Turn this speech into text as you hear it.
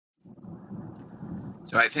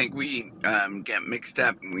So I think we get mixed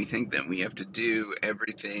up and we think that we have to do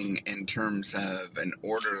everything in terms of an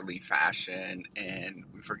orderly fashion, and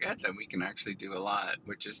we forget that we can actually do a lot,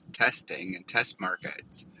 which is testing and test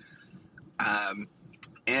markets. Um,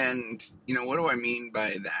 and what do I mean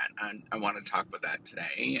by that? I want to talk about that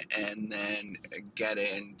today, and then get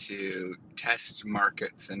into test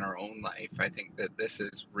markets in our own life. I think that this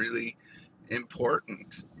is really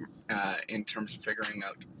important in terms of figuring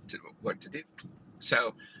out what to do.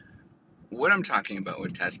 So what I'm talking about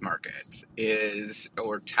with test markets is,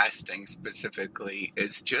 or testing specifically,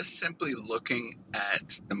 is just simply looking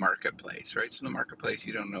at the marketplace, right? So the marketplace,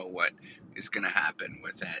 you don't know what is going to happen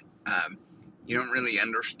with it. You don't really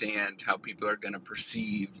understand how people are going to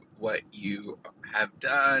perceive what you have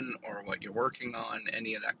done or what you're working on,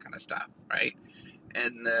 any of that kind of stuff, right?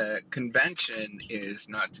 And the convention is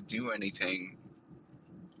not to do anything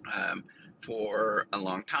um, for a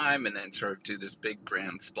long time and then sort of do this big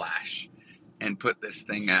grand splash and put this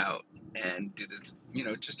thing out and do this,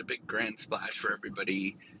 just a big grand splash for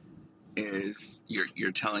everybody is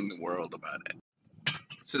you're telling the world about it.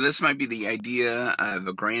 So this might be the idea of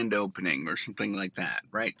a grand opening or something like that,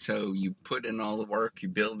 right? So you put in all the work, you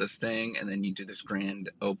build this thing, and then you do this grand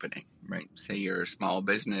opening, right? Say you're a small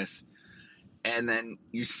business, and then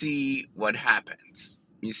you see what happens.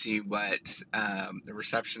 You see what the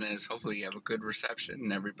reception is. Hopefully, you have a good reception,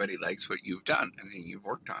 and everybody likes what you've done and you've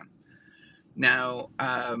worked on. Now,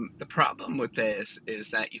 the problem with this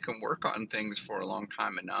is that you can work on things for a long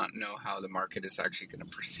time and not know how the market is actually going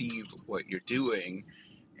to perceive what you're doing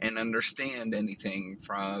and understand anything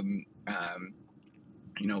from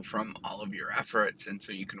all of your efforts. And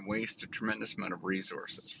so you can waste a tremendous amount of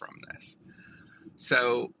resources from this.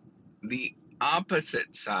 So the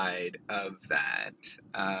opposite side of that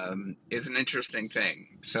is an interesting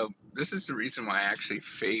thing. So this is the reason why I actually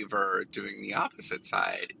favor doing the opposite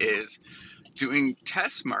side is doing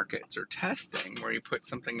test markets or testing where you put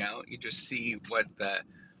something out, you just see what the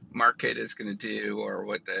market is going to do or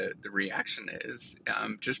what the reaction is.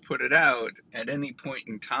 Just put it out at any point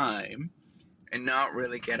in time and not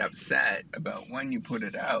really get upset about when you put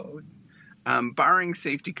it out. Barring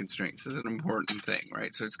safety constraints is an important thing,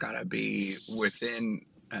 right? So it's got to be within,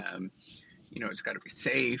 it's got to be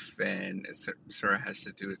safe and it sort of has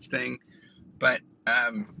to do its thing. But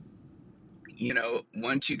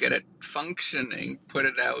once you get it functioning, put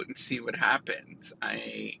it out and see what happens.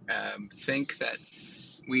 I think that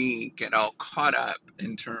we get all caught up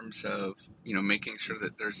in terms of, making sure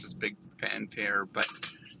that there's this big fanfare. But,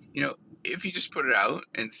 if you just put it out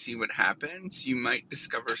and see what happens, you might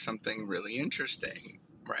discover something really interesting,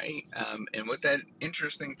 right? And what that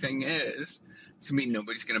interesting thing is, to me,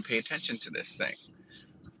 nobody's going to pay attention to this thing.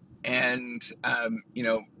 And,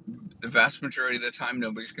 the vast majority of the time,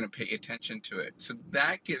 nobody's going to pay attention to it. So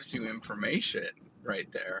that gives you information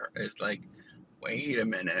right there. It's like, wait a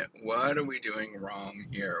minute, what are we doing wrong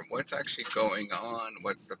here? What's actually going on?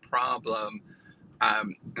 What's the problem?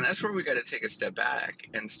 And that's where we got to take a step back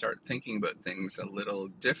and start thinking about things a little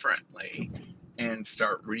differently and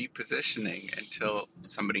start repositioning until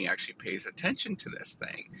somebody actually pays attention to this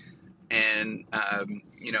thing. And,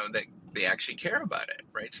 that they actually care about it,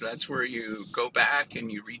 right? So that's where you go back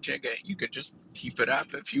and you rejig it. You could just keep it up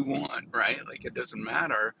if you want, right? Like it doesn't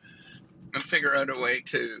matter, and figure out a way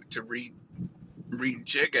to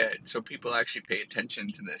rejig it so people actually pay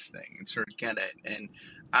attention to this thing and sort of get it. And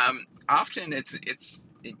often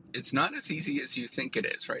it's not as easy as you think it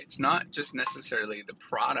is, right? It's not just necessarily the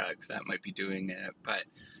product that might be doing it, but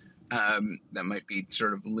that might be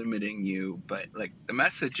sort of limiting you, but like the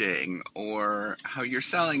messaging or how you're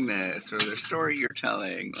selling this or the story you're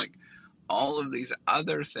telling, like all of these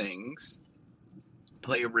other things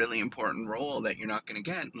play a really important role that you're not going to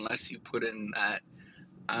get unless you put in that,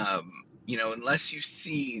 unless you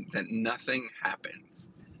see that nothing happens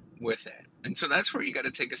with it. And so that's where you got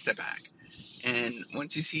to take a step back. And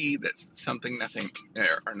once you see that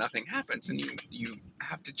nothing happens, and you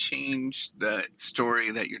have to change the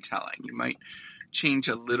story that you're telling. You might change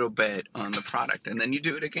a little bit on the product, and then you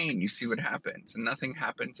do it again. You see what happens, and nothing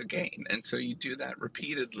happens again. And so you do that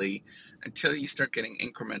repeatedly until you start getting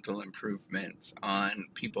incremental improvements on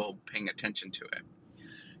people paying attention to it.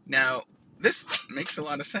 Now, this makes a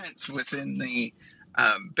lot of sense within the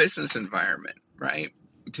business environment, right?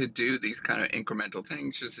 To do these kind of incremental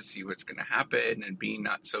things just to see what's going to happen and be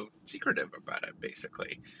not so secretive about it,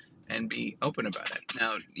 basically, and be open about it.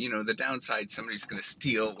 Now, the downside, somebody's going to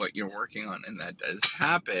steal what you're working on, and that does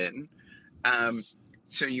happen.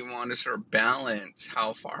 So you want to sort of balance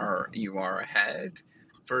how far you are ahead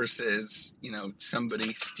versus,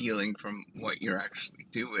 somebody stealing from what you're actually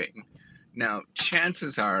doing. Now,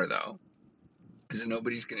 chances are, though, is that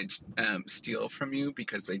nobody's going to steal from you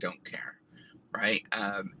because they don't care, right?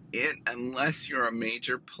 Unless you're a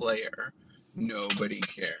major player, nobody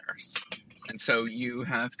cares. And so you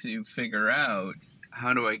have to figure out,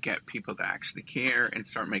 how do I get people to actually care and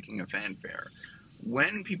start making a fanfare?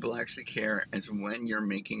 When people actually care is when you're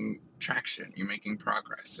making traction, you're making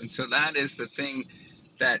progress. And so that is the thing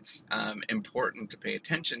that's important to pay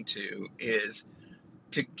attention to, is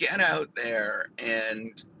to get out there,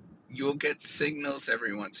 and you'll get signals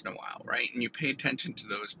every once in a while, right? And you pay attention to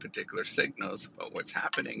those particular signals about what's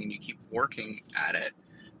happening, and you keep working at it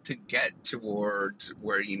to get towards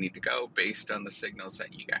where you need to go based on the signals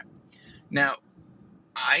that you get. Now,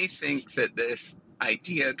 I think that this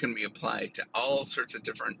idea can be applied to all sorts of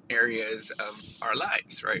different areas of our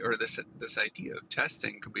lives, right? Or this idea of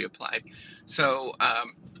testing could be applied. So,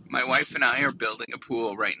 my wife and I are building a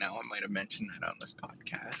pool right now. I might have mentioned that on this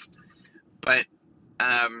podcast, but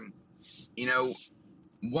um, you know,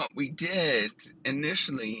 what we did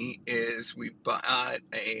initially is we bought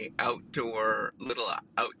a little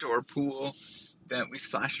outdoor pool that we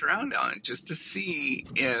splashed around on, just to see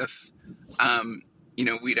if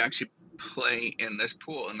we'd actually play in this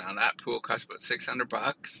pool. Now that pool cost about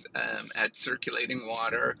 $600. Had circulating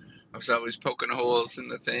water. I was always poking holes in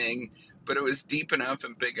the thing, but it was deep enough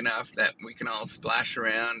and big enough that we can all splash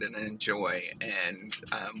around and enjoy. And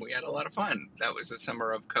we had a lot of fun. That was the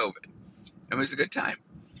summer of COVID. It was a good time,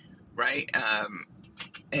 right?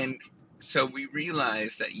 And so we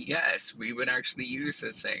realized that yes, we would actually use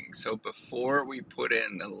this thing. So before we put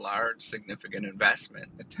in the large significant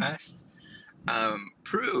investment, the test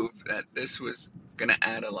proved that this was going to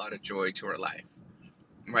add a lot of joy to our life,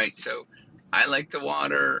 right? So I like the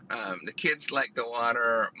water. The kids like the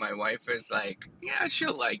water. My wife is like, yeah,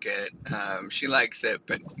 she'll like it. She likes it,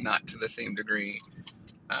 but not to the same degree.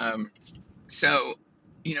 Um, so,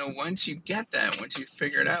 once you get that, once you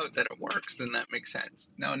figure it out that it works, then that makes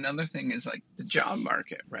sense. Now, another thing is like the job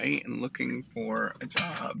market, right? And looking for a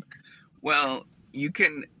job. Well, you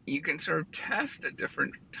can sort of test at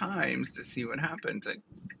different times to see what happens.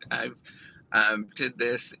 I've did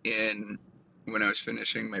this in when I was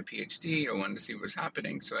finishing my PhD. I wanted to see what was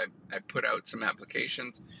happening, so I put out some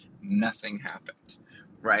applications. Nothing happened.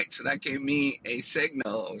 Right, so that gave me a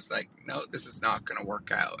signal. I was like, no, this is not going to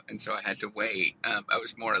work out, and so I had to wait. I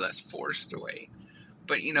was more or less forced to wait.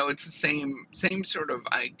 But it's the same sort of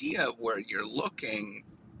idea where you're looking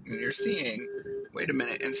and you're seeing. Wait a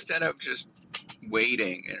minute, instead of just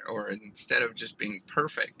waiting, or instead of just being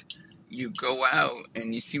perfect, you go out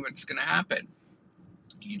and you see what's going to happen.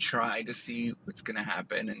 You try to see what's going to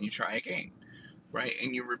happen, and you try again, right?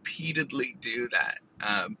 And you repeatedly do that.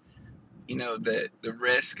 The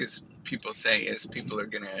risk, as people say, is people are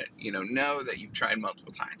going to, know that you've tried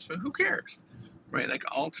multiple times, but who cares, right? Like,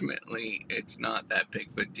 ultimately, it's not that big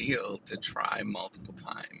of a deal to try multiple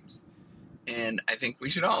times. And I think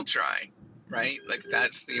we should all try, right? Like,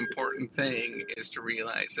 that's the important thing, is to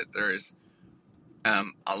realize that there's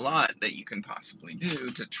a lot that you can possibly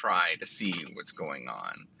do to try to see what's going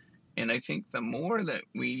on. And I think the more that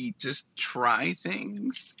we just try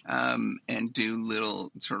things and do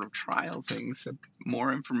little sort of trial things, the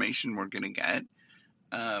more information we're going to get.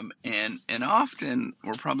 And often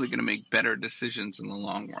we're probably going to make better decisions in the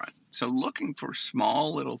long run. So looking for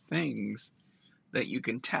small little things that you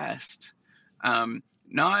can test,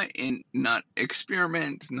 not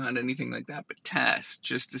experiment, not anything like that, but test,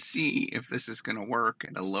 just to see if this is going to work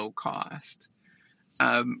at a low cost,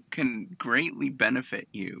 can greatly benefit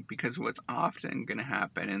you, because what's often going to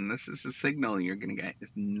happen, and this is the signal you're going to get, is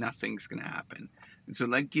nothing's going to happen. And so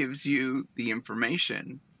that gives you the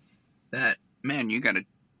information that, man, you got to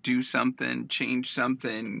do something, change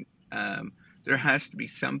something. There has to be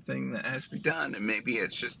something that has to be done, and maybe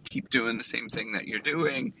it's just keep doing the same thing that you're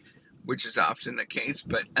doing, which is often the case,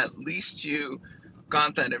 but at least you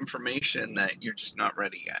got that information that you're just not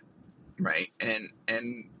ready yet, right? And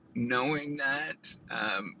knowing that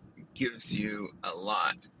gives you a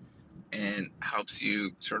lot and helps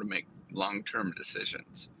you sort of make long-term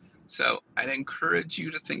decisions. So I'd encourage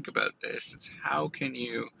you to think about this. It's how can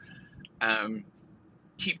you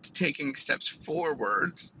keep taking steps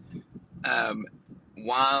forwards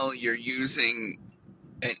while you're using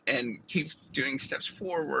and keep doing steps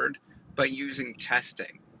forward by using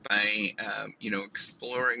testing, by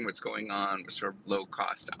exploring what's going on with sort of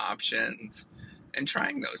low-cost options and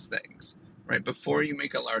trying those things, right? Before you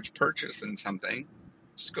make a large purchase in something,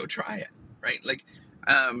 just go try it, right? Like,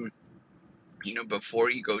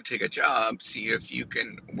 before you go take a job, see if you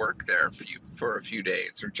can work there for a few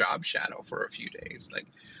days, or job shadow for a few days. Like,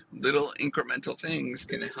 little incremental things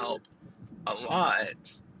can help a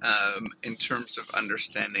lot in terms of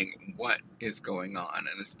understanding what is going on,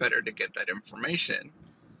 and it's better to get that information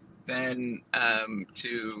than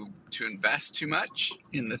to invest too much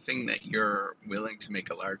in the thing that you're willing to make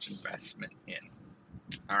a large investment in.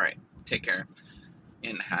 All right, take care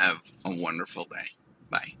and have a wonderful day.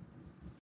 Bye.